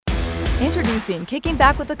Introducing Kicking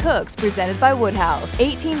Back with the Cooks, presented by Woodhouse.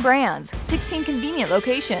 18 brands, 16 convenient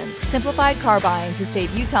locations, simplified car buying to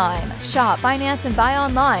save you time. Shop, finance, and buy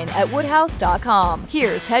online at woodhouse.com.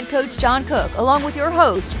 Here's head coach John Cook, along with your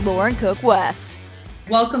host, Lauren Cook West.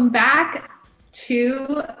 Welcome back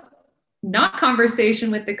to Not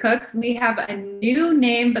Conversation with the Cooks. We have a new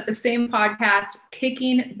name, but the same podcast,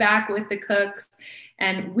 Kicking Back with the Cooks.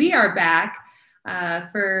 And we are back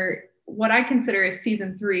for what I consider is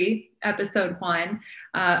season 3, episode 1,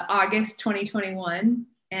 August 2021.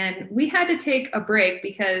 And we had to take a break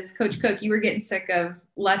because Coach Cook, you were getting sick of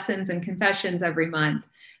lessons and confessions every month.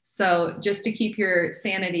 So just to keep your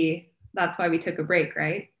sanity, that's why we took a break,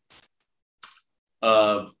 right?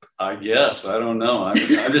 I guess. I don't know. I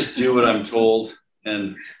just do what I'm told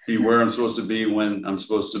and be where I'm supposed to be when I'm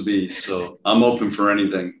supposed to be. So I'm open for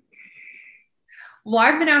anything. Well,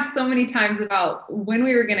 I've been asked so many times about when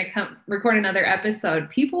we were going to come record another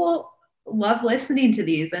episode. People love listening to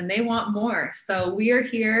these and they want more. So we are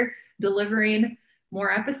here delivering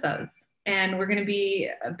more episodes, and we're going to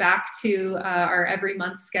be back to our every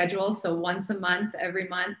month schedule. So once a month, every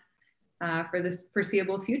month for this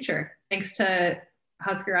foreseeable future, thanks to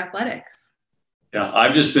Husker Athletics. Yeah,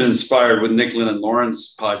 I've just been inspired with Nicklin and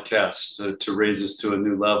Lauren's podcast to raise us to a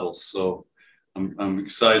new level. So I'm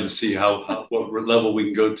excited to see what level we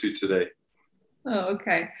can go to today. Oh,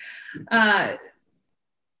 okay. Can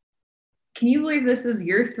you believe this is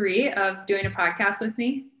year 3 of doing a podcast with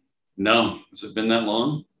me? No. Has it been that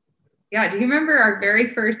long? Yeah. Do you remember our very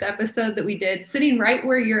first episode that we did sitting right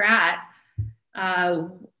where you're at?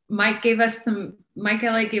 Mike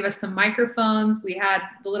Elliott gave us some microphones. We had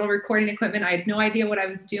the little recording equipment. I had no idea what I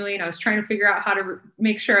was doing. I was trying to figure out how to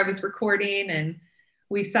make sure I was recording, and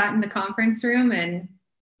we sat in the conference room, and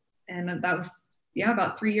that was,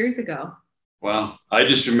 about 3 years ago. Wow. I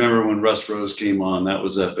just remember when Russ Rose came on. That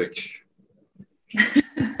was epic.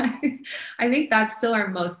 I think that's still our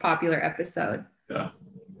most popular episode. Yeah.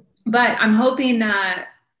 But I'm hoping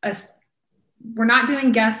we're not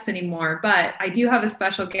doing guests anymore, but I do have a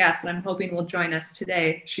special guest, and I'm hoping will join us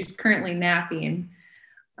today. She's currently napping.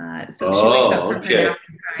 So she wakes up from her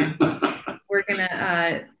napping time. We're going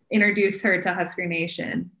to introduce her to Husker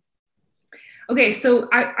Nation. Okay, so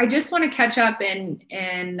I just want to catch up and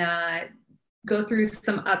go through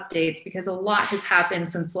some updates because a lot has happened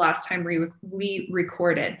since the last time we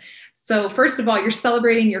recorded. So first of all, you're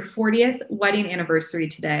celebrating your 40th wedding anniversary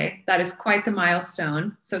today. That is quite the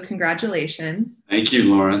milestone. So congratulations. Thank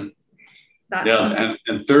you, Lauren.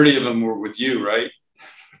 And 30 of them were with you, right?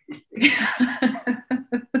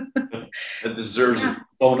 That deserves a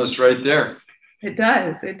bonus right there. It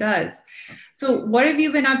does. So what have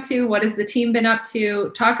you been up to? What has the team been up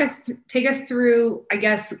to? Take us through, I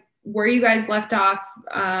guess, where you guys left off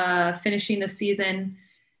finishing the season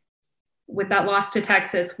with that loss to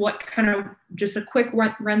Texas. What kind of, just a quick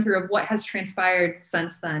run through of what has transpired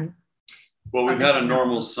since then? Well, we've had a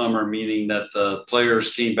normal summer, meaning that the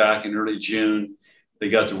players came back in early June. They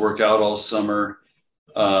got to work out all summer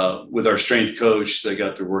with our strength coach. They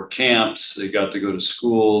got to work camps. They got to go to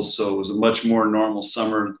school. So it was a much more normal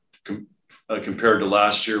summer compared to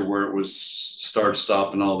last year, where it was start,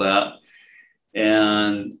 stop, and all that.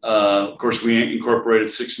 And of course, we incorporated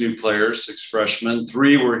 6 new players, 6 freshmen.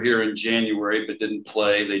 3 were here in January but didn't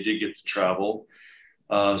play. They did get to travel.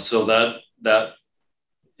 So that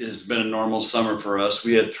has been a normal summer for us.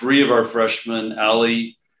 We had 3 of our freshmen,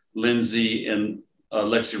 Allie, Lindsay, and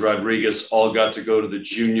Lexi Rodriguez, all got to go to the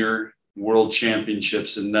Junior World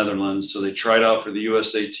Championships in Netherlands. So they tried out for the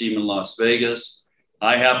USA team in Las Vegas.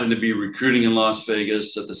 I happened to be recruiting in Las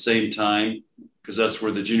Vegas at the same time, because that's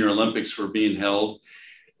where the Junior Olympics were being held.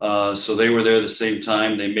 So they were there at the same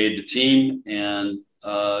time. They made the team and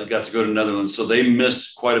got to go to Netherlands. So they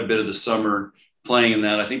missed quite a bit of the summer playing in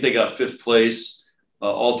that. I think they got 5th place.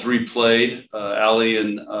 All 3 played. Allie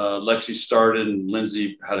and Lexi started, and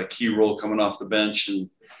Lindsay had a key role coming off the bench and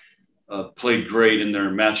played great in their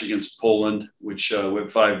match against Poland, which went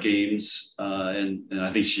 5 games. And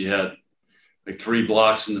I think she had like 3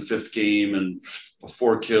 blocks in the 5th game and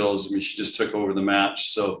 4 kills. I mean, she just took over the match.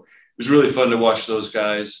 So it was really fun to watch those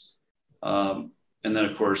guys. And then,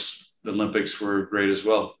 of course, the Olympics were great as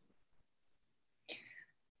well.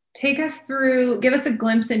 Take us through, give us a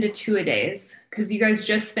glimpse into two-a-days, because you guys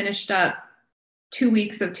just finished up 2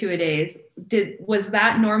 weeks of two-a-days. Was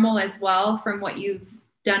that normal as well from what you've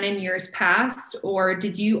done in years past, or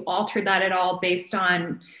did you alter that at all based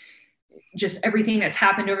on just everything that's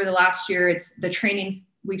happened over the last year? It's the trainings,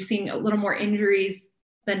 we've seen a little more injuries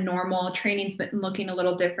than normal. Training's been looking a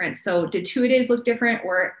little different. So did two-a-days look different,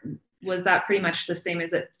 or was that pretty much the same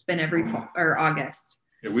as it's been every fall or August?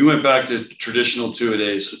 Yeah, we went back to traditional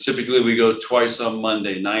 2-a-days. So typically we go twice on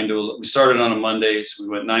Monday, 9 to, we started on a Monday. So we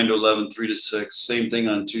went 9 to 11, 3 to 6, same thing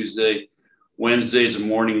on Tuesday. Wednesday's a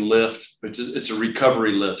morning lift, but it's a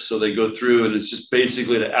recovery lift. So they go through and it's just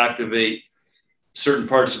basically to activate certain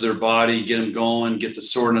parts of their body, get them going, get the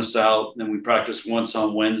soreness out. And then we practice once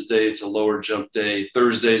on Wednesday. It's a lower jump day.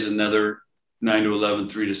 Thursday's another 9 to 11,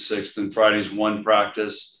 3 to 6. Then Friday's one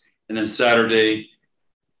practice. And then Saturday,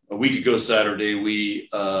 a week ago Saturday, we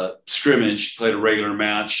scrimmaged, played a regular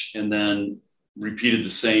match, and then repeated the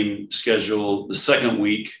same schedule the second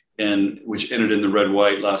week, and which ended in the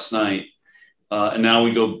red-white last night. And now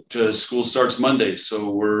we go to school starts Monday.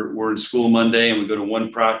 So we're in school Monday and we go to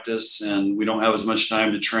one practice and we don't have as much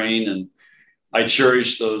time to train. And I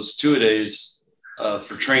cherish those 2-a-days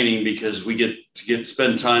for training because we get to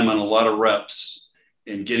spend time on a lot of reps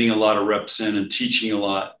and getting a lot of reps in and teaching a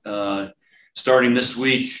lot. Starting this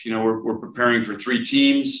week, we're preparing for 3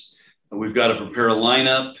 teams. We've got to prepare a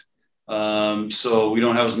lineup. So we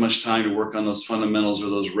don't have as much time to work on those fundamentals or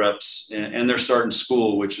those reps. And they're starting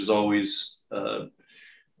school, which is always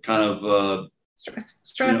kind of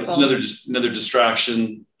stressful. It's another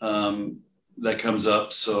distraction that comes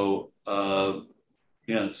up. So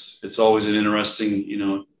it's always an interesting,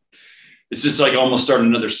 it's just like almost starting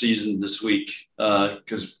another season this week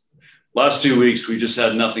because last 2 weeks we just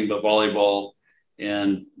had nothing but volleyball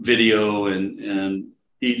and video and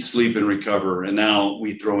eat, sleep, and recover. And now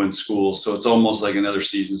we throw in school. So it's almost like another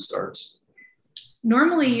season starts.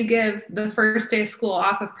 Normally you give the first day of school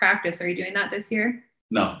off of practice. Are you doing that this year?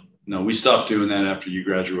 No, we stopped doing that after you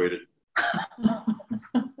graduated.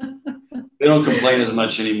 They don't complain as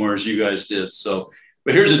much anymore as you guys did. So,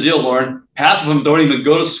 but here's the deal, Lauren, half of them don't even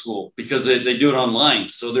go to school because they do it online.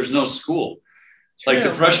 So there's no school. True. Like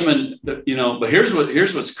the freshmen, but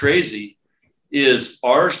here's what's crazy is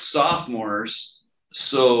our sophomores.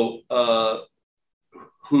 So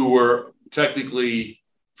who were technically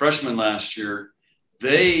freshmen last year,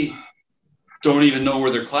 they don't even know where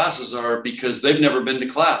their classes are because they've never been to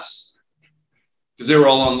class because they were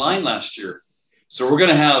all online last year. So we're going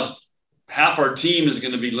to have half our team is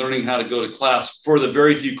going to be learning how to go to class for the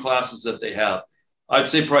very few classes that they have. I'd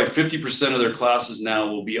say probably 50% of their classes now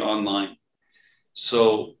will be online.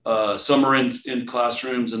 So some are in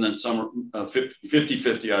classrooms and then some are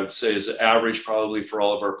 50-50, I would say, is the average probably for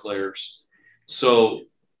all of our players. So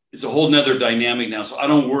it's a whole nother dynamic now. So I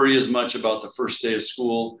don't worry as much about the first day of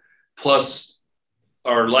school. Plus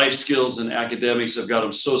our life skills and academics have got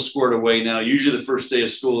them so squared away now. Usually the first day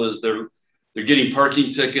of school is they're getting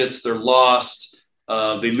parking tickets. They're lost.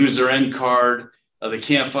 They lose their end card. They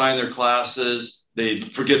can't find their classes. They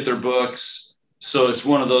forget their books. So it's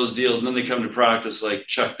one of those deals. And then they come to practice like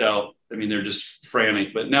checked out. I mean, they're just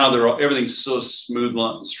frantic, but now everything's so smooth,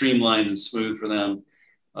 streamlined and smooth for them.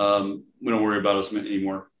 We don't worry about us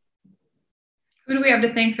anymore. Who do we have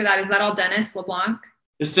to thank for that? Is that all Dennis LeBlanc?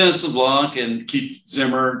 It's Dennis LeBlanc and Keith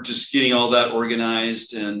Zimmer just getting all that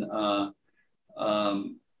organized. And, I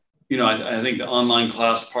think the online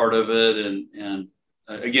class part of it. And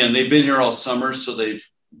again, they've been here all summer, so they've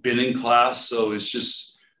been in class. So it's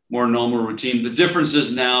just more normal routine. The difference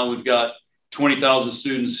is now we've got 20,000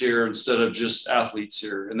 students here instead of just athletes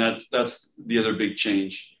here. And that's the other big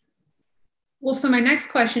change. Well, so my next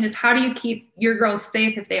question is, how do you keep your girls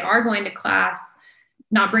safe if they are going to class,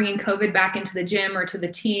 not bringing COVID back into the gym or to the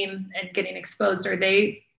team and getting exposed?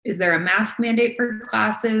 Is there a mask mandate for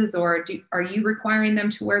classes, or are you requiring them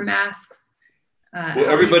to wear masks? Well,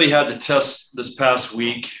 everybody had to test this past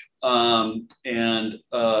week. There's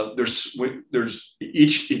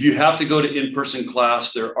if you have to go to in-person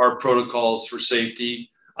class, there are protocols for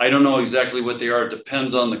safety. I don't know exactly what they are. It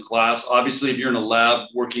depends on the class. Obviously, if you're in a lab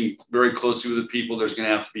working very closely with the people, there's going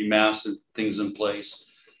to have to be masks and things in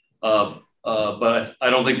place. But I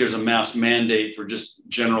don't think there's a mask mandate for just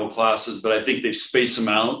general classes, but I think they space them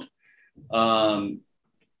out.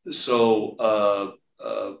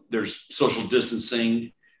 There's social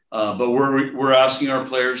distancing, but we're asking our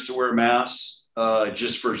players to wear masks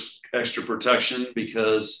just for extra protection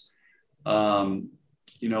because,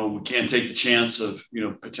 we can't take the chance of,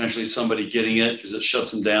 potentially somebody getting it because it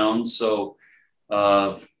shuts them down. So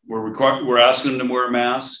we're asking them to wear a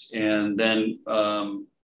mask and then,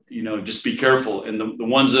 just be careful. And the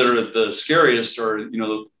ones that are the scariest are,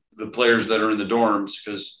 the players that are in the dorms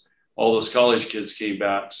because all those college kids came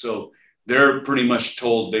back. So they're pretty much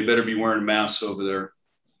told they better be wearing masks over there.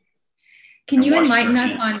 Can you enlighten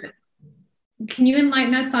us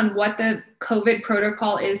on what the COVID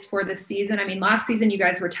protocol is for the season? I mean, last season you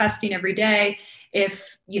guys were testing every day.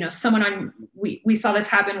 If, we saw this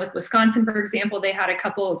happen with Wisconsin, for example, they had a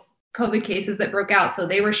couple COVID cases that broke out. So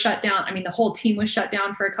they were shut down. I mean, the whole team was shut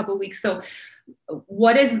down for a couple of weeks. So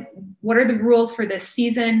what are the rules for this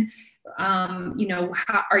season? How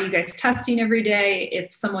are you guys testing every day?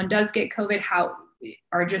 If someone does get COVID,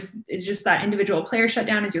 is just that individual player shut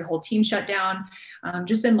down? Is your whole team shut down?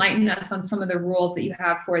 Just enlighten us on some of the rules that you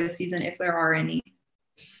have for the season, if there are any.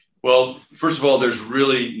 Well, first of all, there's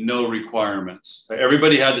really no requirements.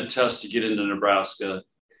 Everybody had to test to get into Nebraska.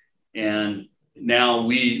 And now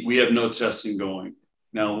we have no testing going.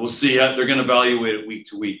 Now we'll see how they're going to evaluate it week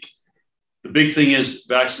to week. The big thing is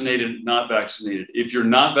vaccinated, not vaccinated. If you're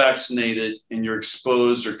not vaccinated and you're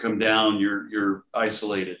exposed or come down, you're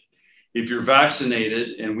isolated. If you're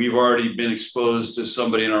vaccinated and we've already been exposed to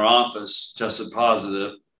somebody in our office, tested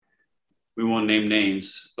positive, we won't name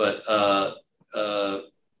names, but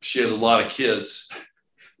she has a lot of kids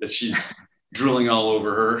that she's drooling all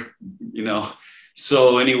over her,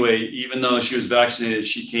 So anyway, even though she was vaccinated,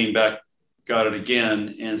 she came back, got it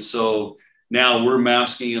again. And so now we're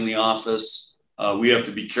masking in the office. We have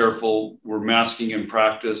to be careful. We're masking in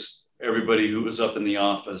practice, everybody who was up in the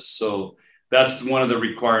office. So that's one of the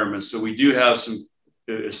requirements. So we do have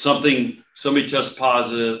if somebody tests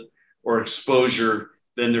positive or exposure,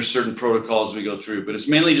 then there's certain protocols we go through, but it's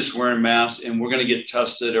mainly just wearing masks, and we're going to get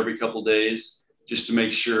tested every couple of days just to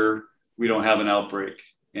make sure we don't have an outbreak.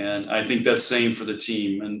 And I think that's same for the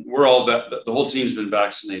team, and the whole team's been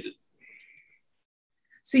vaccinated.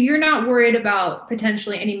 So you're not worried about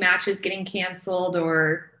potentially any matches getting canceled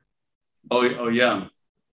or? Oh yeah.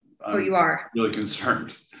 You are really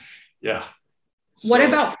concerned. Yeah. So,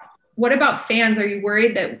 what about fans? Are you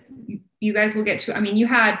worried that you guys will get to,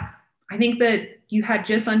 I think that you had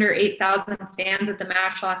just under 8,000 fans at the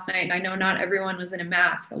match last night. And I know not everyone was in a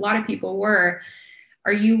mask. A lot of people were.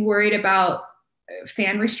 Are you worried about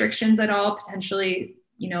fan restrictions at all? Potentially,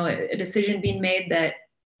 a decision being made that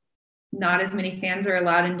not as many fans are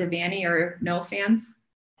allowed in Devaney, or no fans?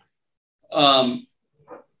 I'm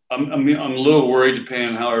a little worried depending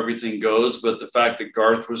on how everything goes, but the fact that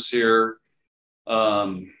Garth was here,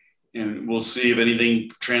 and we'll see if anything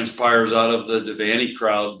transpires out of the Devaney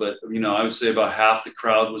crowd. But, I would say about half the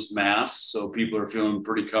crowd was masked. So people are feeling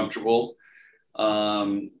pretty comfortable.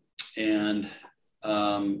 I'm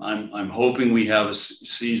hoping we have a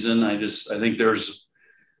season. I think there's,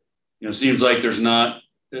 seems like there's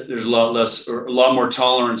a lot less or a lot more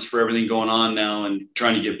tolerance for everything going on now and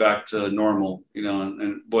trying to get back to normal,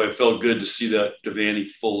 and boy, it felt good to see that Devaney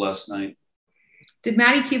full last night. Did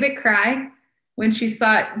Maddie Kubik cry when she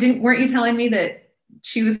weren't you telling me that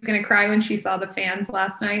she was going to cry when she saw the fans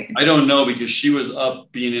last night? I don't know, because she was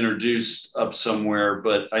up being introduced up somewhere,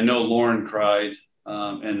 but I know Lauren cried,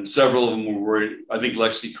 and several of them were worried. I think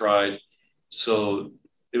Lexi cried. So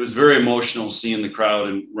it was very emotional seeing the crowd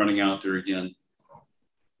and running out there again.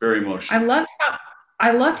 Very emotional.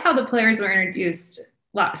 I loved how the players were introduced.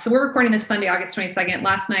 So we're recording this Sunday, August 22nd.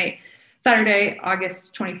 Last night, Saturday,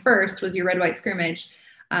 August 21st, was your red-white scrimmage.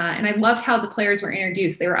 And I loved how the players were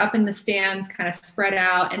introduced. They were up in the stands, kind of spread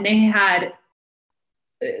out, and they had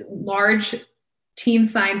large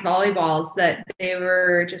team-signed volleyballs that they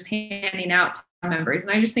were just handing out to members.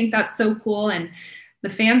 And I just think that's so cool. And the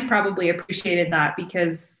fans probably appreciated that,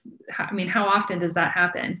 because, how often does that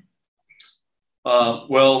happen? So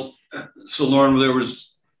Lauren, there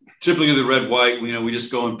was typically the red white, we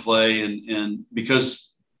just go and play, and because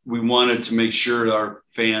we wanted to make sure our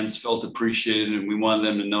fans felt appreciated and we wanted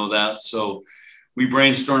them to know that. So we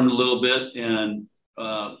brainstormed a little bit, and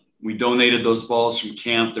we donated those balls from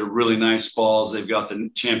camp. They're really nice balls. They've got the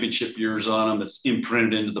championship years on them. It's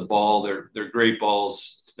imprinted into the ball. They're great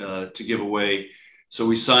balls to give away. So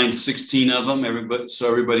we signed 16 of them,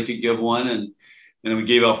 everybody could give one. And then we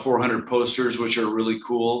gave out 400 posters, which are really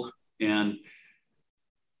cool. And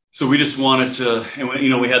so we just wanted to,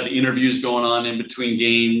 and we had the interviews going on in between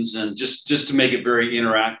games, and just to make it very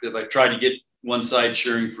interactive. I tried to get one side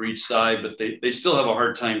cheering for each side, but they still have a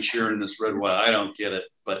hard time cheering this red white. I don't get it,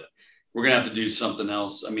 but we're going to have to do something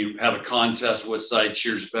else. Have a contest, what side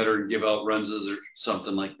cheers better, and give out runses or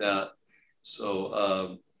something like that.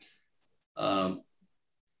 So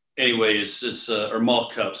anyway, it's just, or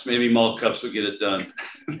malt cups. Maybe malt cups would get it done.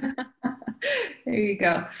 There you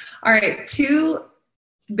go. All right. 2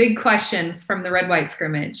 big questions from the red-white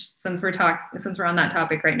scrimmage, since we're on that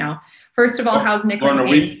topic right now. First of all, how's Nicklin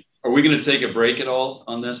games? Are we going to take a break at all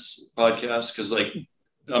on this podcast? Because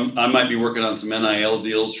I might be working on some NIL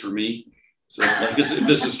deals for me. So if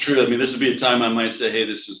this is true, this would be a time I might say, hey,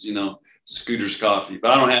 this is, Scooter's Coffee.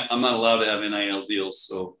 But I'm not allowed to have NIL deals,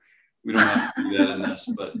 so we don't have to do that in this.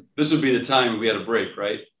 But this would be the time we had a break,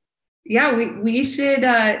 right? Yeah, we should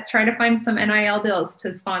try to find some NIL deals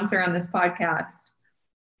to sponsor on this podcast.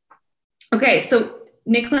 Okay, so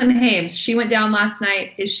Nicklin Hames, she went down last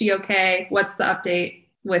night. Is she okay? What's the update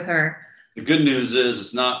with her? The good news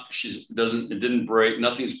is it didn't break,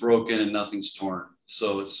 nothing's broken and nothing's torn.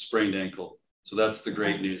 So it's a sprained ankle. So that's the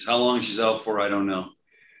great news. How long she's out for, I don't know.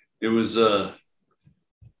 It was a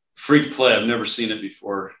freak play. I've never seen it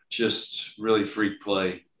before. Just really freak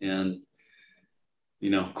play. And,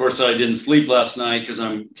 of course I didn't sleep last night because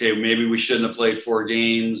maybe we shouldn't have played 4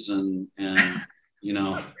 games and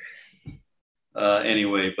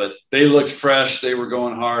anyway, but they looked fresh. They were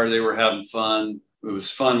going hard. They were having fun. It was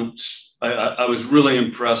fun. I was really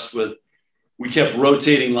impressed with, we kept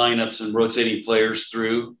rotating lineups and rotating players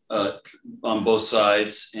through on both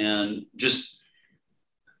sides, and just,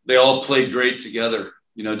 they all played great together.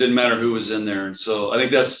 It didn't matter who was in there. And so I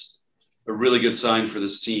think that's a really good sign for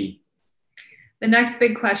this team. The next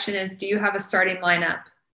big question is, do you have a starting lineup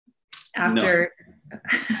after?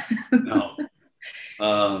 No.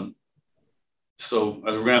 So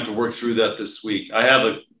we're going to have to work through that this week. I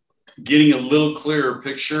have getting a little clearer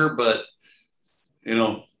picture, but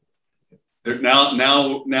now with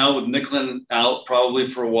Nicklin out probably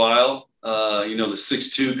for a while, the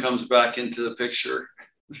 6'2" comes back into the picture.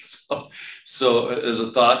 So as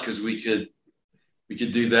a thought, because we could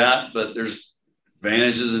do that, but there's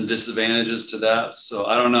advantages and disadvantages to that. So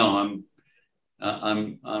I don't know.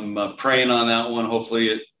 I'm praying on that one.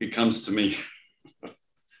 Hopefully it comes to me.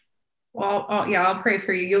 Well, I'll pray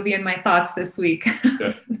for you. You'll be in my thoughts this week.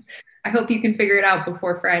 Okay. I hope you can figure it out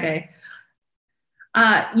before Friday.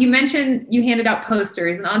 You mentioned you handed out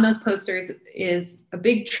posters, and on those posters is a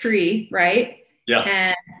big tree, right? Yeah.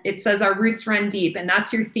 And it says "Our roots run deep," and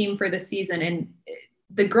that's your theme for the season. And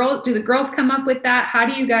do the girls come up with that? How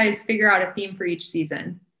do you guys figure out a theme for each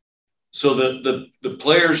season? So the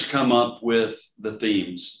players come up with the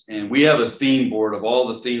themes, and we have a theme board of all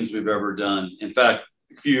the themes we've ever done. In fact,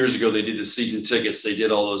 a few years ago, they did the season tickets. They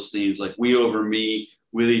did all those themes, like we over me,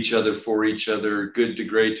 with each other, for each other, good to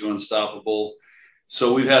great to unstoppable.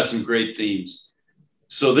 So we've had some great themes.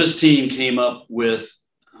 So this team came up with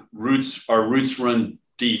our roots run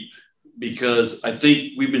deep, because I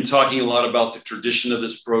think we've been talking a lot about the tradition of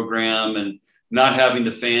this program, and not having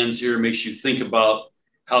the fans here makes you think about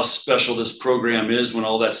how special this program is when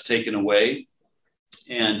all that's taken away.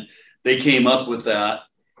 And they came up with that.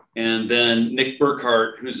 And then Nick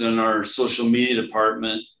Burkhart, who's in our social media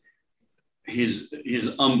department, he's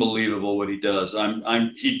unbelievable what he does. I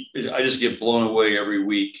just get blown away every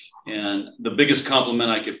week. And the biggest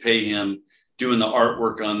compliment I could pay him doing the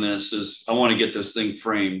artwork on this is, I want to get this thing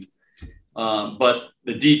framed. But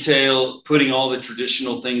the detail, putting all the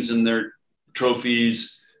traditional things in their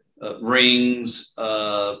trophies, rings,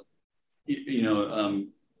 all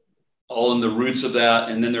in the roots of that.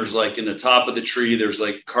 And then there's like in the top of the tree, there's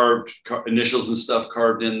like carved initials and stuff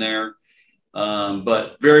carved in there.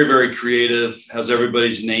 But very, very creative, has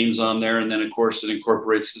everybody's names on there. And then of course it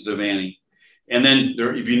incorporates the Devaney. And then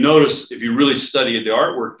if you really study the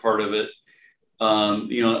artwork part of it,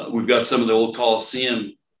 we've got some of the old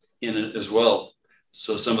Coliseum in it as well.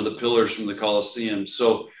 So some of the pillars from the Coliseum.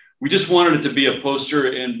 So we just wanted it to be a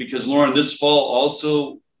poster. And because, Lauren, this fall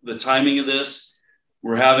also, the timing of this,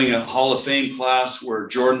 we're having a Hall of Fame class where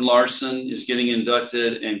Jordan Larson is getting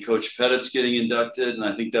inducted and Coach Pettit's getting inducted. And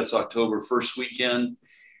I think that's October 1st weekend.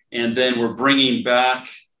 And then we're bringing back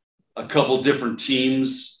a couple different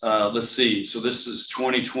teams. Let's see. So this is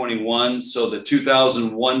 2021. So the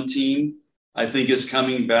 2001 team, I think, is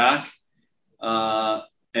coming back.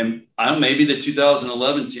 And maybe the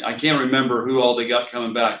 2011 team. I can't remember who all they got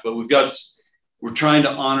coming back, but we're trying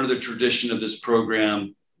to honor the tradition of this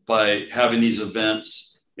program by having these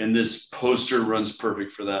events, and this poster runs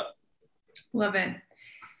perfect for that. Love it.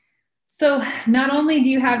 So not only do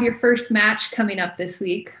you have your first match coming up this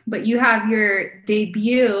week, but you have your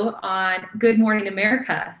debut on Good Morning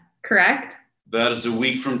America, correct? That is a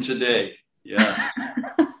week from today. Yes.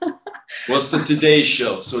 Well, it's the Today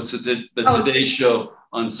Show. So it's the Today Show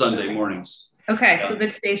on Sunday mornings. Okay, yeah. So the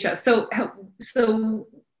Today Show. So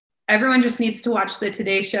everyone just needs to watch the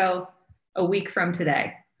Today Show a week from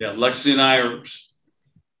today. Yeah, Lexi and I are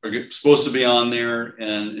supposed to be on there,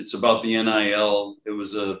 and it's about the NIL. It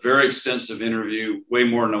was a very extensive interview, way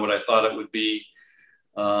more than what I thought it would be.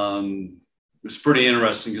 It was pretty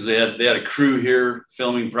interesting because they had a crew here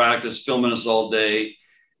filming practice, filming us all day.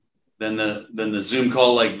 Then the Zoom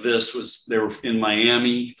call like this they were in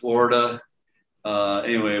Miami, Florida.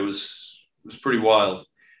 Anyway, it was pretty wild.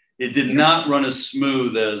 It did not run as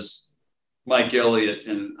smooth as Mike Elliott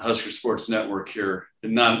and Husker Sports Network here,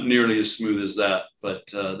 and not nearly as smooth as that, but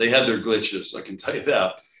they had their glitches, I can tell you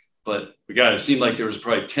that. But it seemed like there was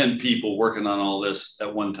probably 10 people working on all this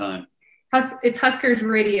at one time. It's Huskers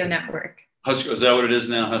Radio Network. Husker, is that what it is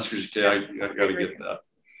now? Huskers, okay, I got to get that.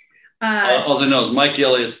 All I know is Mike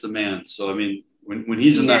Elliott's the man. So, I mean, when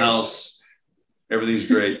he's in the house, everything's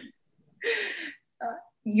great.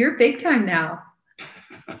 You're big time now.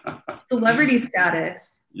 Celebrity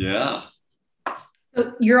status. Yeah.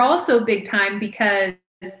 So you're also big time because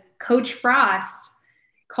Coach Frost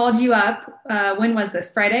called you up. When was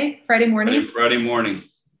this? Friday morning? Friday morning.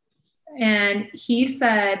 And he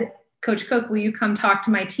said, Coach Cook, will you come talk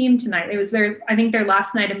to my team tonight? It was I think their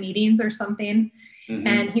last night of meetings or something. Mm-hmm.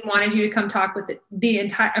 And he wanted you to come talk with the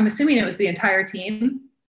entire, I'm assuming it was the entire team.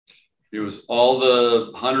 It was all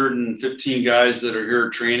the 115 guys that are here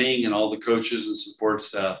training and all the coaches and support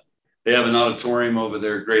staff. They have an auditorium over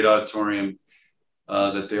there, great auditorium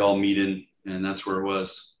that they all meet in, and that's where it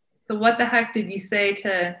was. So what the heck did you say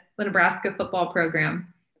to the Nebraska football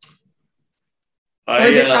program? Or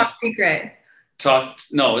is it top secret?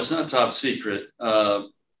 No, it's not top secret.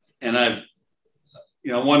 And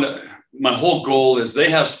my whole goal is they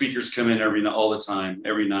have speakers come in all the time,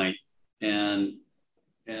 every night. And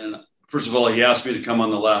first of all, he asked me to come on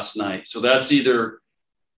the last night. So that's either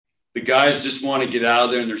the guys just want to get out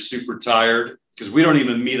of there and they're super tired, because we don't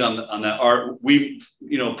even meet on that. We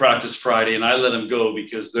practice Friday, and I let them go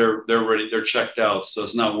because they're ready. They're checked out. So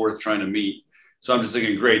it's not worth trying to meet. So I'm just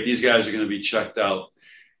thinking, great, these guys are going to be checked out.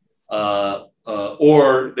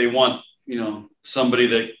 Or they want, somebody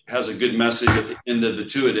that has a good message at the end of the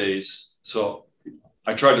two-a-days. So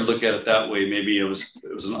I tried to look at it that way. Maybe it was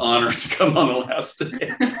an honor to come on the last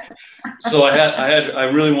day. So I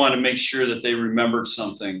really wanted to make sure that they remembered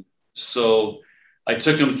something. So I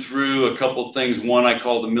took them through a couple things. One I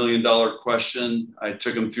called the $1 million question. I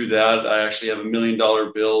took them through that. I actually have a $1 million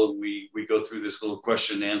bill, and we go through this little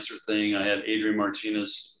question and answer thing. I had Adrian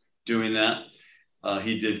Martinez doing that.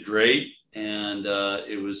 He did great. And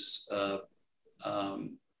it was,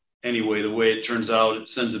 anyway, the way it turns out, it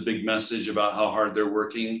sends a big message about how hard they're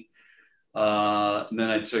working. And then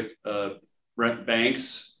I took Brent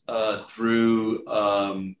Banks through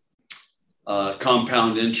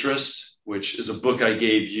Compound Interest, which is a book I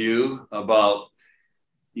gave you about,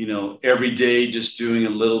 every day just doing a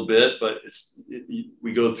little bit, but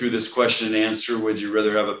we go through this question and answer. Would you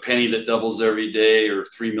rather have a penny that doubles every day or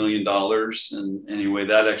 $3 million? And anyway,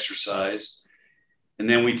 that exercise. And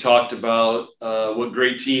then we talked about what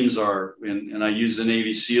great teams are. And I used the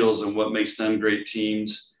Navy SEALs and what makes them great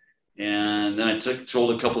teams. And then I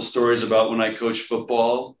told a couple stories about when I coached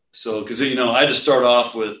football. So, because, I had to start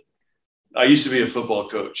off with, I used to be a football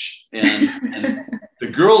coach, and the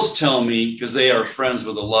girls tell me, because they are friends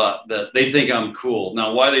with a lot, that they think I'm cool.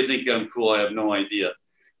 Now, why they think I'm cool, I have no idea.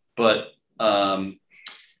 But the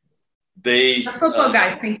football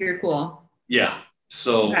guys think you're cool. Yeah.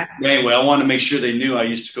 So anyway, I wanted to make sure they knew I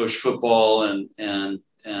used to coach football and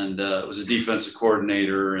was a defensive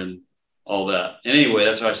coordinator and all that. And anyway,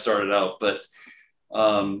 that's how I started out. But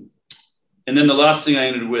and then the last thing I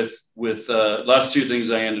ended with last two things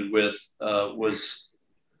I ended with was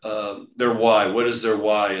their why. What is their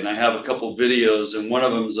why? And I have a couple videos, and one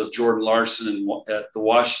of them is of Jordan Larson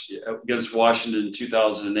against Washington in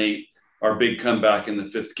 2008, our big comeback in the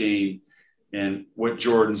fifth game, and what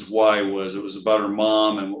Jordan's why was. It was about her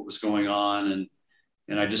mom and what was going on,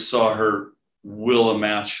 and I just saw her will a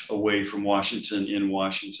match away from Washington in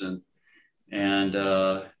Washington, and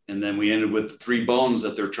then we ended with the 3 bones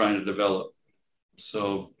that they're trying to develop.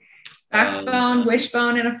 So backbone,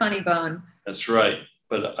 wishbone, and a funny bone. That's right.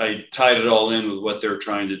 But I tied it all in with what they're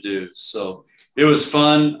trying to do. So it was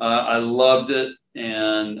fun. I loved it.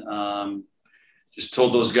 And just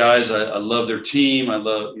told those guys, I love their team. I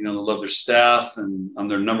love their staff, and I'm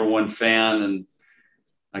their number one fan. And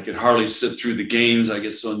I could hardly sit through the games. I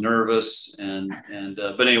get so nervous.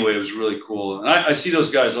 But anyway, it was really cool. And I see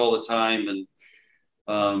those guys all the time. And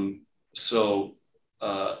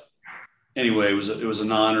anyway, it was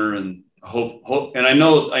an honor, and hope, and I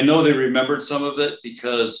know they remembered some of it,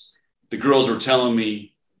 because the girls were telling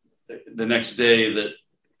me the next day that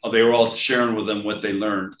they were all sharing with them what they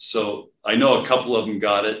learned. So I know a couple of them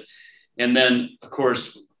got it. And then, of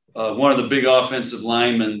course, one of the big offensive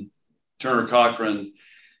linemen, Turner Cochran,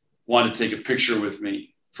 wanted to take a picture with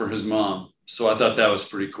me for his mom. So I thought that was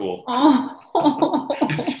pretty cool. Oh.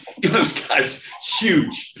 This guy's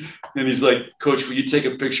huge. And he's like, Coach, will you take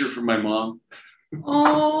a picture for my mom?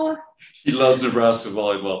 Oh. He loves Nebraska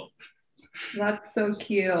volleyball. That's so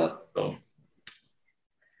cute. So.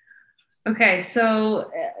 Okay,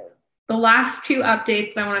 so the last two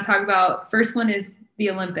updates I want to talk about. First one is the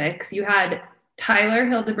Olympics. You had Tyler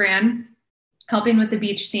Hildebrand helping with the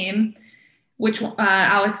beach team, which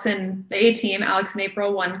Alex and the A team, Alex and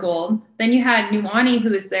April, won gold. Then you had Nuwani, who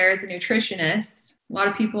was there as a nutritionist. A lot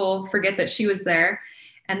of people forget that she was there.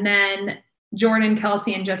 And then Jordan,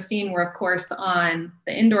 Kelsey, and Justine were, of course, on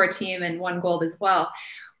the indoor team and won gold as well.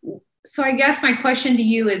 So I guess my question to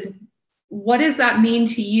you is, what does that mean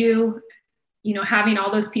to you, you know, having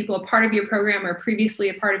all those people a part of your program or previously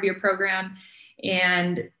a part of your program?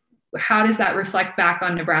 And how does that reflect back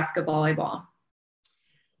on Nebraska volleyball?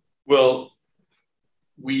 Well,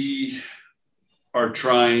 we are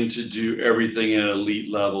trying to do everything at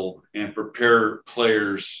elite level and prepare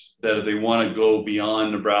players that if they want to go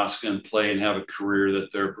beyond Nebraska and play and have a career,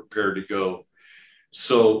 that they're prepared to go.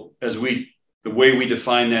 So the way we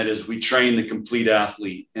define that is we train the complete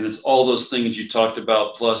athlete, and it's all those things you talked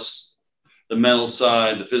about, plus the mental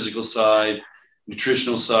side, the physical side,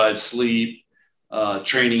 nutritional side, sleep,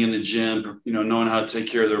 training in the gym, you know, knowing how to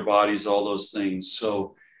take care of their bodies, all those things.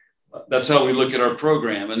 So that's how we look at our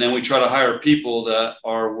program. And then we try to hire people that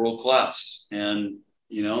are world-class. And,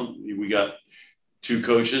 you know, we got 2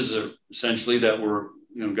 coaches essentially that were,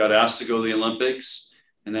 you know, got asked to go to the Olympics.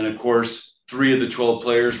 And then, of course, 3 of the 12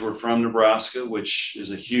 players were from Nebraska, which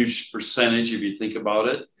is a huge percentage if you think about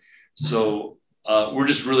it. So we're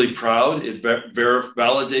just really proud. It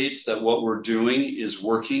validates that what we're doing is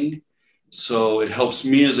working. So it helps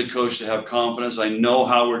me as a coach to have confidence. I know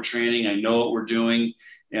how we're training. I know what we're doing.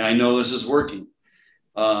 And I know this is working.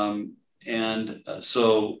 So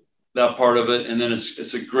that part of it. And then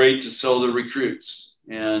it's a great to sell the recruits.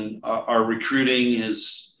 And our recruiting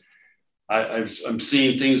is, I'm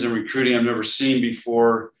seeing things in recruiting I've never seen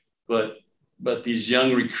before, but these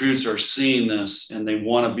young recruits are seeing this and they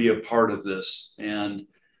want to be a part of this. And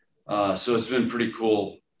so it's been pretty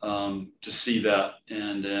cool to see that.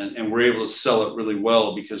 And we're able to sell it really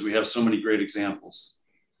well because we have so many great examples.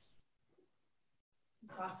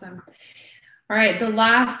 Awesome. All right. The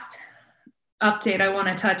last update I want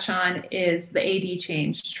to touch on is the AD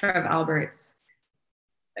change, Trev Alberts.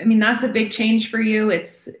 I mean, that's a big change for you.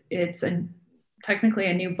 It's technically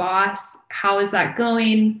a new boss. How is that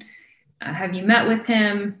going? Have you met with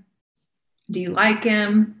him? Do you like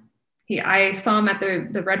him? I saw him at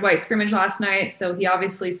the red-white scrimmage last night. So he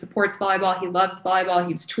obviously supports volleyball. He loves volleyball.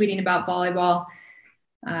 He was tweeting about volleyball.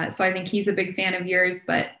 So I think he's a big fan of yours,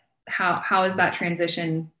 but how has that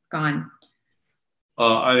transition gone?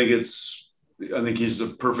 I think he's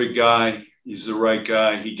the perfect guy. He's the right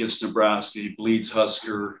guy. He gets Nebraska. He bleeds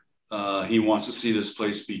Husker. He wants to see this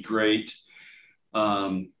place be great.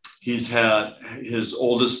 He's had his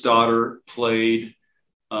oldest daughter played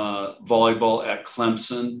volleyball at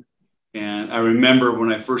Clemson. And I remember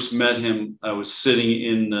when I first met him, I was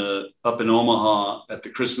sitting up in Omaha at the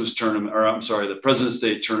Christmas tournament, the President's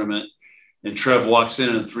Day tournament. And Trev walks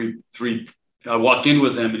in and I walk in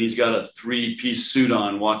with him and he's got a 3-piece suit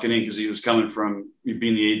on walking in because he was coming from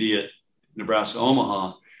being the AD at Nebraska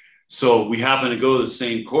Omaha. So we happened to go to the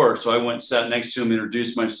same court. So I went and sat next to him,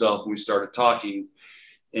 introduced myself, and we started talking.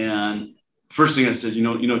 And first thing I said, you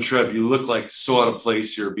know, Trev, you look like so out of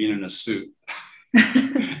place here being in a suit.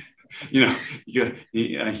 He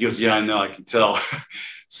goes, yeah, I know, I can tell.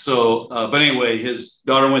 So, but anyway, his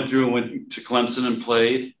daughter went to Clemson and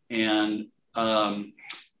played. And,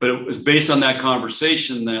 but it was based on that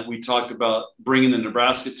conversation that we talked about bringing the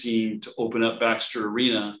Nebraska team to open up Baxter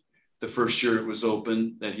Arena the first year it was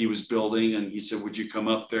open that he was building. And he said, would you come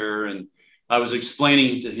up there? And I was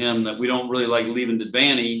explaining to him that we don't really like leaving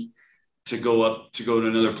Devaney to go to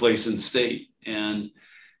another place in state. And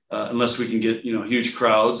unless we can get, huge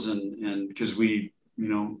crowds and because we,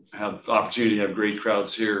 have the opportunity to have great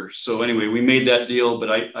crowds here. So anyway, we made that deal, but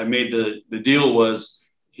I made the deal was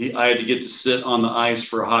I had to get to sit on the ice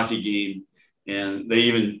for a hockey game, and they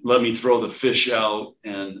even let me throw the fish out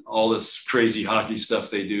and all this crazy hockey stuff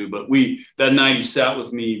they do. But that night he sat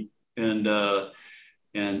with me and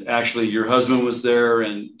actually your husband was there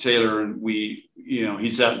and Taylor, and he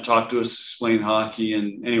sat and talked to us, explained hockey,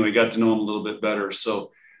 and anyway, got to know him a little bit better.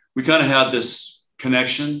 So we kind of had this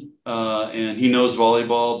connection and he knows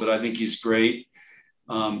volleyball, but I think he's great.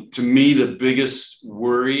 To me, the biggest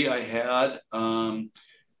worry I had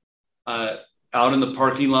out in the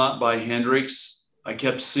parking lot by Hendricks, I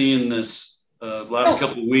kept seeing this last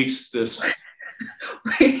couple of weeks.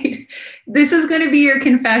 Wait, this is going to be your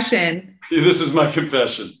confession. This is my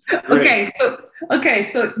confession. Great.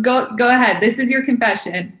 Okay. So go ahead. This is your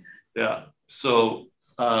confession. Yeah. So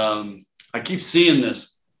I keep seeing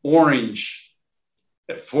this orange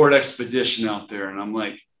at Ford Expedition out there, and I'm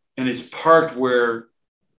like, and it's parked where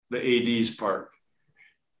the AD's park.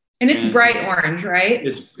 And it's bright orange, right?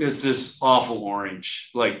 It's this awful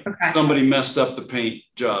orange. Like Okay. somebody messed up the paint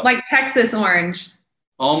job. Like Texas orange.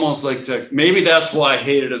 Almost like maybe that's why I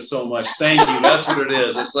hated it so much. Thank you. That's what it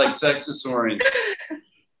is. It's like Texas orange.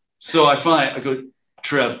 So I go,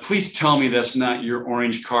 Trev, please tell me that's not your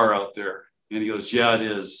orange car out there. And he goes, yeah, it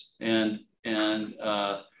is.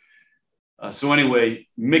 So anyway,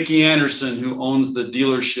 Mickey Anderson, who owns the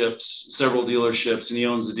dealerships, several dealerships, and he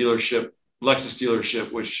owns the dealership, Lexus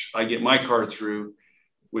dealership, which I get my car through,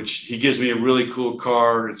 which he gives me a really cool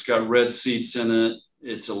car. It's got red seats in it.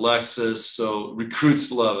 It's a Lexus. So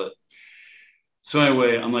recruits love it. So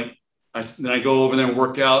anyway, I'm like, then I go over there and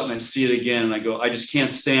work out and I see it again. And I go, I just can't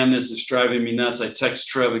stand this. It's driving me nuts. I text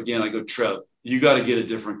Trev again. I go, Trev, you got to get a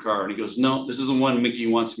different car. And he goes, no, this is the one Mickey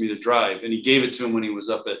wants me to drive. And he gave it to him when he was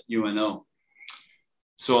up at UNO.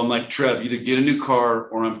 So I'm like, Trev, either get a new car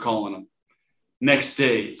or I'm calling him. Next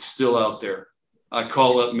day, it's still out there. I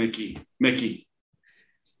call up Mickey. Mickey,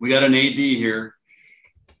 we got an AD here.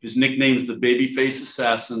 His nickname's the Babyface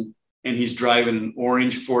Assassin, and he's driving an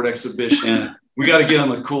orange Ford Exhibition. We got to get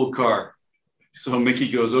him a cool car. So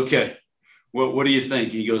Mickey goes, okay, what do you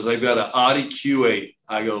think? He goes, I've got an Audi Q8.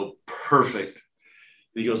 I go, perfect.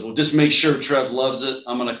 He goes, well, just make sure Trev loves it.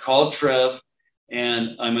 I'm going to call Trev,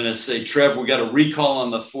 and I'm going to say, Trev, we got a recall on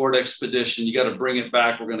the Ford Expedition. You got to bring it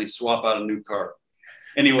back. We're going to swap out a new car.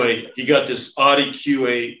 Anyway, he got this Audi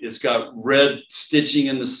Q8. It's got red stitching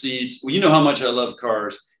in the seats. Well, you know how much I love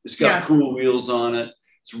cars. It's got cool wheels on it.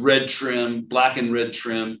 It's red trim, black and red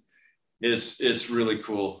trim. It's really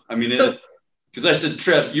cool. I mean, because I said,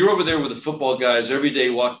 Trev, you're over there with the football guys every day,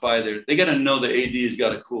 walk by there. They got to know the AD's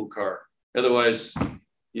got a cool car. Otherwise,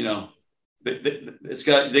 you know, they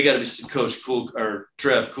got to be coach cool or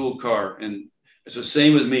Trev cool car. And it's the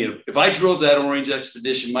same with me. If I drove that orange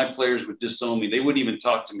Expedition, my players would disown me. They wouldn't even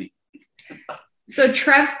talk to me. So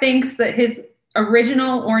Trev thinks that his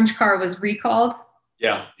original orange car was recalled.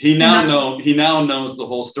 Yeah, he now knows the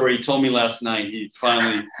whole story. He told me last night. He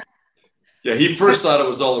finally, he first thought it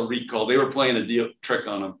was all a recall. They were playing a trick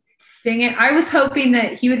on him. Dang it! I was hoping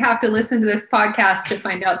that he would have to listen to this podcast to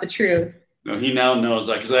find out the truth. No, he now knows.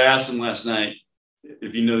 Because I asked him last night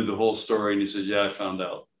if he knew the whole story, and he says, "Yeah, I found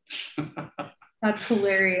out." That's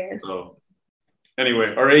hilarious. So,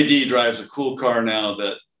 anyway, our AD drives a cool car now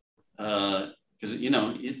that, because you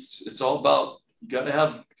know, it's all about you got to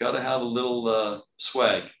have a little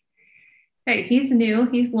swag. Hey, he's new.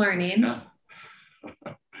 He's learning. Yeah.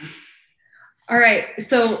 All right.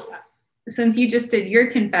 So since you just did your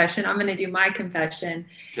confession, I'm going to do my confession.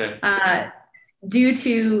 Okay. Due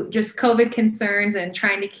to just COVID concerns and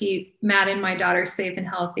trying to keep Matt and my daughter safe and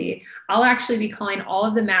healthy, I'll actually be calling all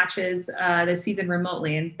of the matches this season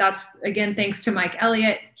remotely. And that's, again, thanks to Mike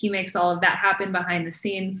Elliott. He makes all of that happen behind the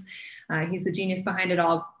scenes. He's the genius behind it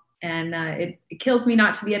all. And it kills me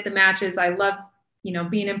not to be at the matches. I love,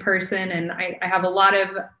 being in person. And I have a lot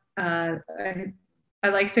of, I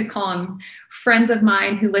like to call them friends of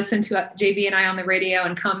mine who listen to JB and I on the radio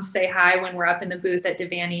and come say hi when we're up in the booth at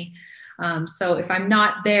Devaney. So if I'm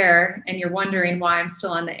not there and you're wondering why I'm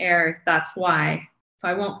still on the air, that's why. So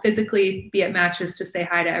I won't physically be at matches to say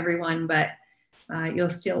hi to everyone, but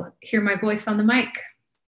you'll still hear my voice on the mic.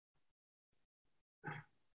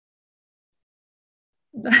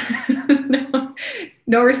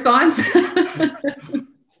 No response.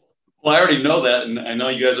 Well, I already know that, and I know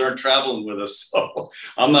you guys aren't traveling with us, so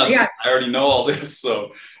I'm not. Yeah. I already know all this,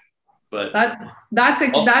 so. But that's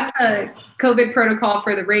a COVID protocol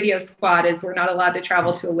for the radio squad is we're not allowed to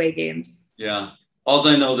travel to away games. Yeah. Also,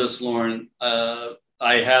 I know this, Lauren. I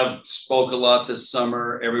have spoke a lot this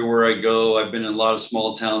summer. Everywhere I go, I've been in a lot of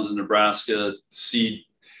small towns in Nebraska, seed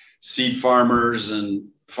farmers and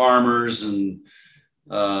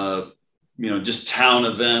just town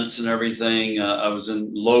events and everything. I was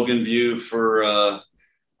in Logan View for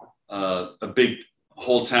a big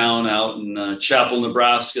whole town out in Chapel,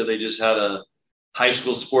 Nebraska. They just had a high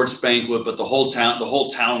school sports banquet, but the whole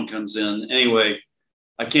town comes in. Anyway,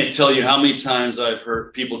 I can't tell you how many times I've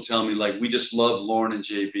heard people tell me, like, we just love Lauren and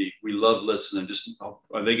JB. We love listening. Just,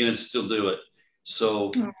 are they going to still do it?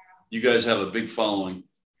 So you guys have a big following.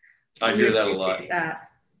 I hear that a lot.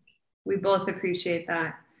 We both appreciate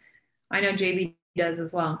that. I know JB does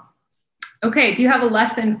as well. Okay. Do you have a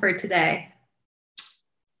lesson for today?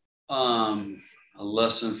 A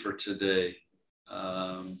lesson for today.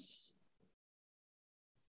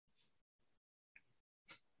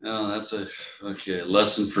 That's a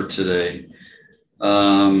lesson for today.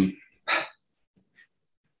 My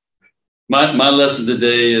lesson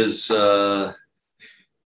today is if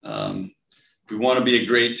we want to be a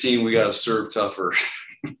great team, we got to serve tougher.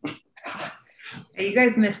 You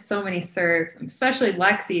guys missed so many serves, especially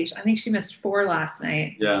Lexi. I think she missed 4 last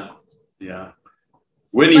night. Yeah.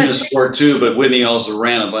 Whitney missed 4 too, but Whitney also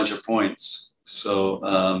ran a bunch of points.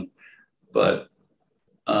 So,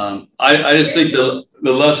 I just think the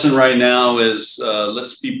lesson right now is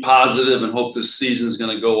let's be positive and hope this season is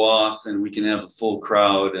going to go off and we can have a full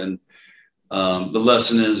crowd. And the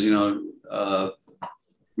lesson is,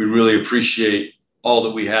 we really appreciate all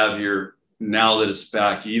that we have here now that it's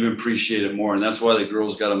back. You even appreciate it more. And that's why the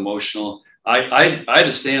girls got emotional. I had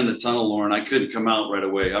to stay in the tunnel, Lauren. I couldn't come out right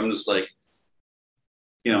away. I'm just like,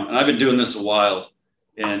 and I've been doing this a while,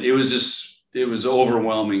 and it was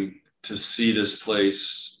overwhelming to see this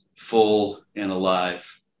place full and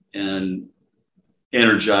alive and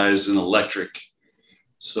energized and electric.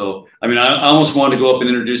 So, I almost wanted to go up and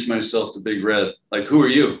introduce myself to Big Red. Like, who are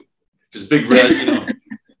you? Because Big Red,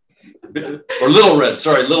 or Little Red.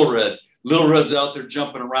 Sorry, Little Red. Little Red's out there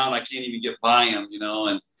jumping around. I can't even get by him,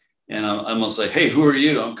 and I'm almost like, hey, who are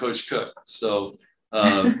you? I'm Coach Cook. So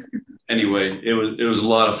anyway, it was a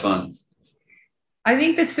lot of fun. I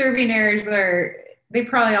think the serving errors they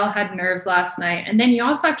probably all had nerves last night. And then you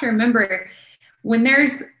also have to remember, when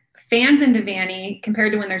there's fans in Devaney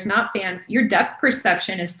compared to when there's not fans, your depth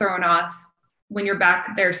perception is thrown off when you're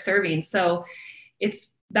back there serving. So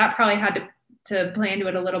that probably had to play into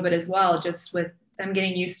it a little bit as well, just with them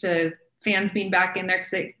getting used to fans being back in there,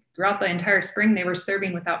 because throughout the entire spring they were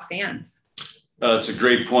serving without fans. It's a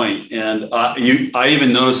great point. And I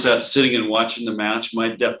even noticed that sitting and watching the match,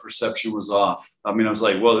 my depth perception was off. I was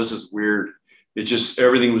like, well, this is weird. It just,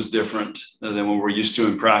 everything was different than what we're used to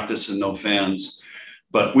in practice and no fans.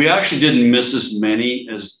 But we actually didn't miss as many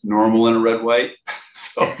as normal in a red-white.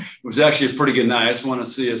 So it was actually a pretty good night. I just want to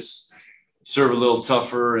see us serve a little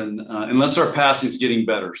tougher, and unless our passing's getting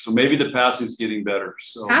better. So maybe the passing's getting better.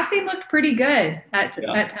 So passing looked pretty good at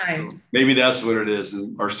times. Maybe that's what it is,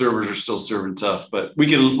 and our servers are still serving tough, but we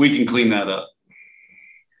can clean that up.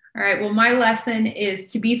 All right. Well, my lesson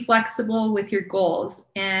is to be flexible with your goals.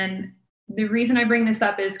 And the reason I bring this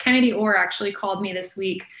up is Kennedy Orr actually called me this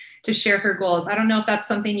week to share her goals. I don't know if that's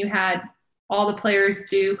something you had all the players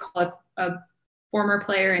do, call up a former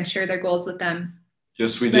player and share their goals with them.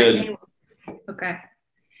 Yes, we did. Okay.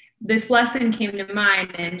 This lesson came to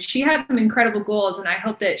mind, and she had some incredible goals, and I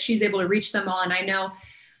hope that she's able to reach them all. And I know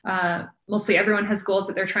mostly everyone has goals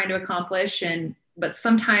that they're trying to accomplish, but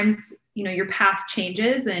sometimes, your path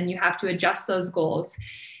changes and you have to adjust those goals.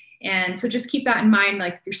 And so just keep that in mind.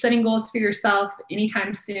 Like, if you're setting goals for yourself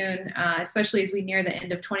anytime soon, especially as we near the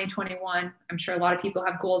end of 2021, I'm sure a lot of people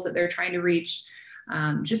have goals that they're trying to reach.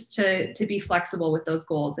 Just to be flexible with those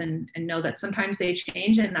goals and know that sometimes they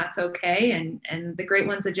change, and that's okay. And the great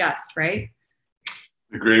ones adjust, right?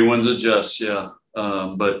 The great ones adjust. Yeah.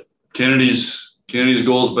 But Kennedy's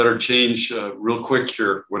goals better change real quick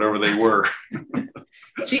here, whatever they were.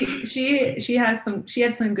 She had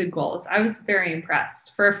some good goals. I was very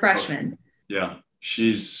impressed for a freshman. Yeah.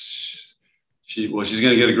 She's going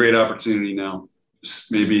to get a great opportunity now.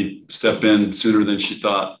 Just maybe step in sooner than she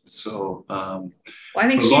thought. So, I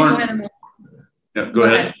think she's one of the most. Yeah, go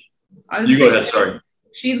ahead. You go ahead. Sorry.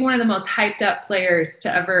 She's one of the most hyped up players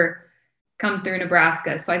to ever come through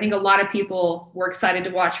Nebraska. So I think a lot of people were excited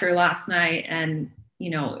to watch her last night. And,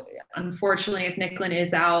 unfortunately, if Nicklin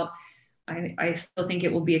is out, I still think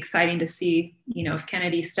it will be exciting to see, if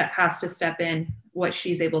Kennedy has to step in, what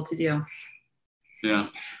she's able to do. Yeah.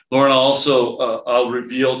 Lauren, I'll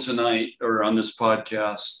reveal tonight or on this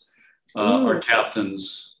podcast our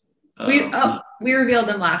captains. We revealed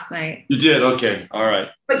them last night. You did? Okay. All right.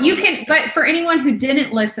 But for anyone who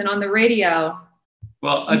didn't listen on the radio.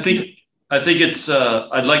 Well, I think it's,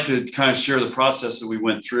 I'd like to kind of share the process that we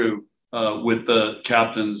went through with the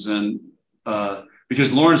captains, and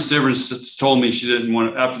because Lauren Stivrins told me she didn't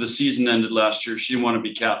want to, after the season ended last year, she didn't want to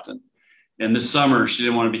be captain. And this summer, she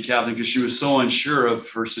didn't want to be captain because she was so unsure of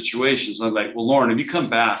her situation. So I'm like, well, Lauren, if you come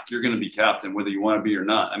back, you're going to be captain, whether you want to be or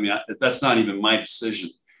not. That's not even my decision.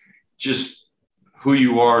 Just who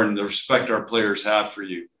you are and the respect our players have for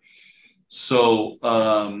you. So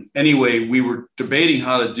anyway, we were debating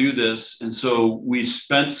how to do this. And so we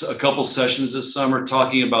spent a couple sessions this summer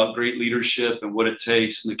talking about great leadership and what it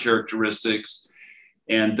takes and the characteristics.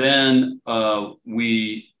 And then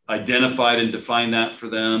we identified and defined that for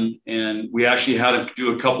them. And we actually had to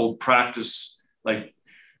do a couple practice, like,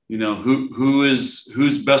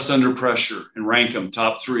 who's best under pressure, and rank them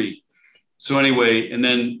top 3. So anyway, and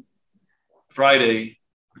then Friday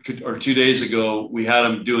or 2 days ago, we had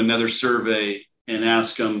them do another survey and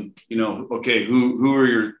ask them, okay, who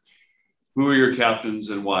are your captains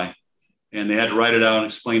and why? And they had to write it out and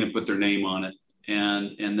explain and put their name on it.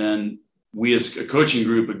 and then we as a coaching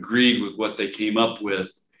group agreed with what they came up with.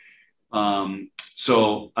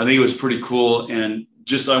 So I think it was pretty cool. And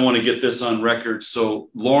just, I want to get this on record. So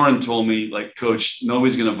Lauren told me, like, Coach,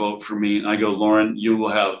 nobody's going to vote for me. And I go, Lauren, you will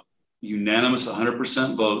have unanimous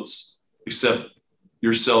 100% votes except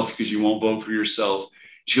yourself, because you won't vote for yourself.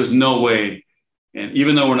 She goes, no way. And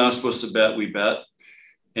even though we're not supposed to bet, we bet.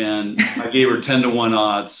 And I gave her 10-1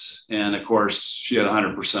 odds. And of course she had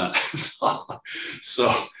 100%.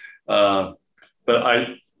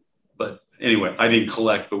 But anyway, I didn't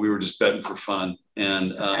collect, but we were just betting for fun.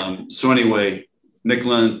 And so anyway,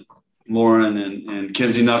 Nicola, Lauren, and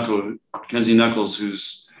Kenzie Knuckles,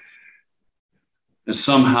 who's has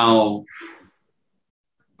somehow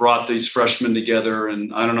brought these freshmen together.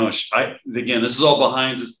 And I don't know, again, this is all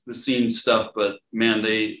behind the scenes stuff, but man,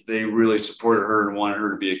 they really supported her and wanted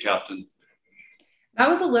her to be a captain. That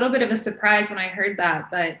was a little bit of a surprise when I heard that,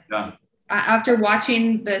 but yeah. After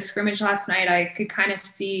watching the scrimmage last night, I could kind of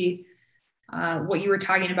see what you were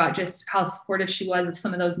talking about, just how supportive she was of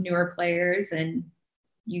some of those newer players. And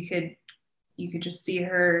you could just see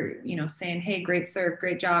her, saying, hey, great serve,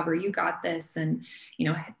 great job, or you got this, and,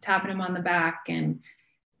 tapping him on the back. And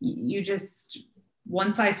you just,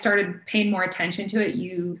 once I started paying more attention to it,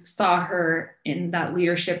 you saw her in that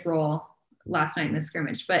leadership role last night in the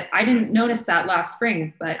scrimmage. But I didn't notice that last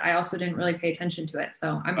spring, but I also didn't really pay attention to it.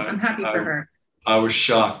 So I'm happy for her. I was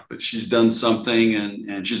shocked, but she's done something,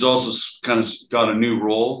 and she's also kind of got a new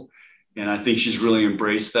role. And I think she's really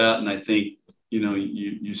embraced that. And I think,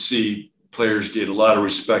 you see players get a lot of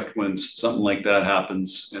respect when something like that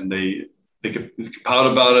happens, and they can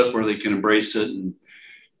pout about it or they can embrace it. And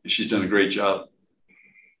she's done a great job.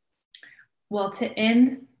 Well, to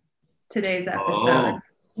end today's episode,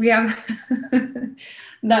 we have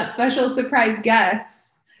that special surprise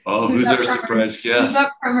guest. Oh, who's our surprise guest? Who's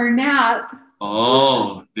up from her nap.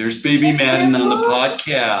 Oh, there's baby Madden on the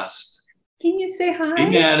podcast. Can you say hi? Hey,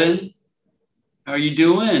 Madden. How are you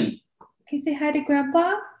doing? Can you say hi to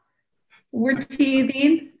Grandpa? We're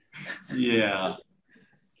teething. Yeah.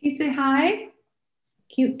 Can you say hi?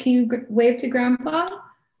 Can you wave to Grandpa?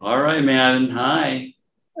 All right, Madden. Hi.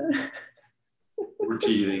 We're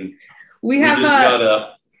teething. We just got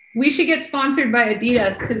up. We should get sponsored by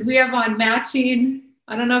Adidas, because we have on matching.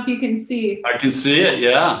 I don't know if you can see. I can see it.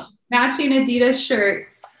 Yeah. Matching Adidas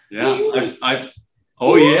shirts. Yeah.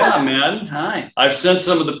 Yeah, Madden. Hi. I've sent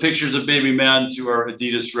some of the pictures of baby Madden to our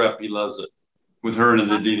Adidas rep. He loves it, with her in an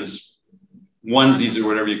Adidas onesies or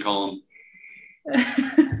whatever you call them.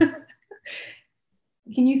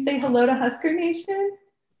 Can you say hello to Husker Nation?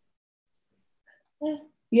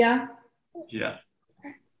 Yeah. Yeah.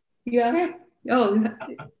 Yeah. Oh,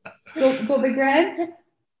 go Big Red.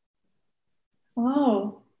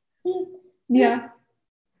 Oh, yeah.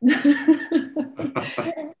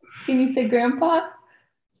 Can you say Grandpa?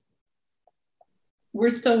 We're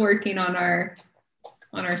still working on our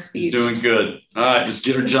speech. She's doing good. All right, just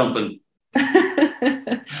get her jumping.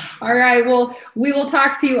 All right. Well, we will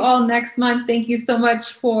talk to you all next month. Thank you so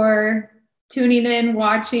much for tuning in,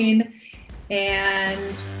 watching,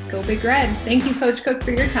 and go Big Red. Thank you, Coach Cook,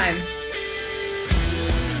 for your time.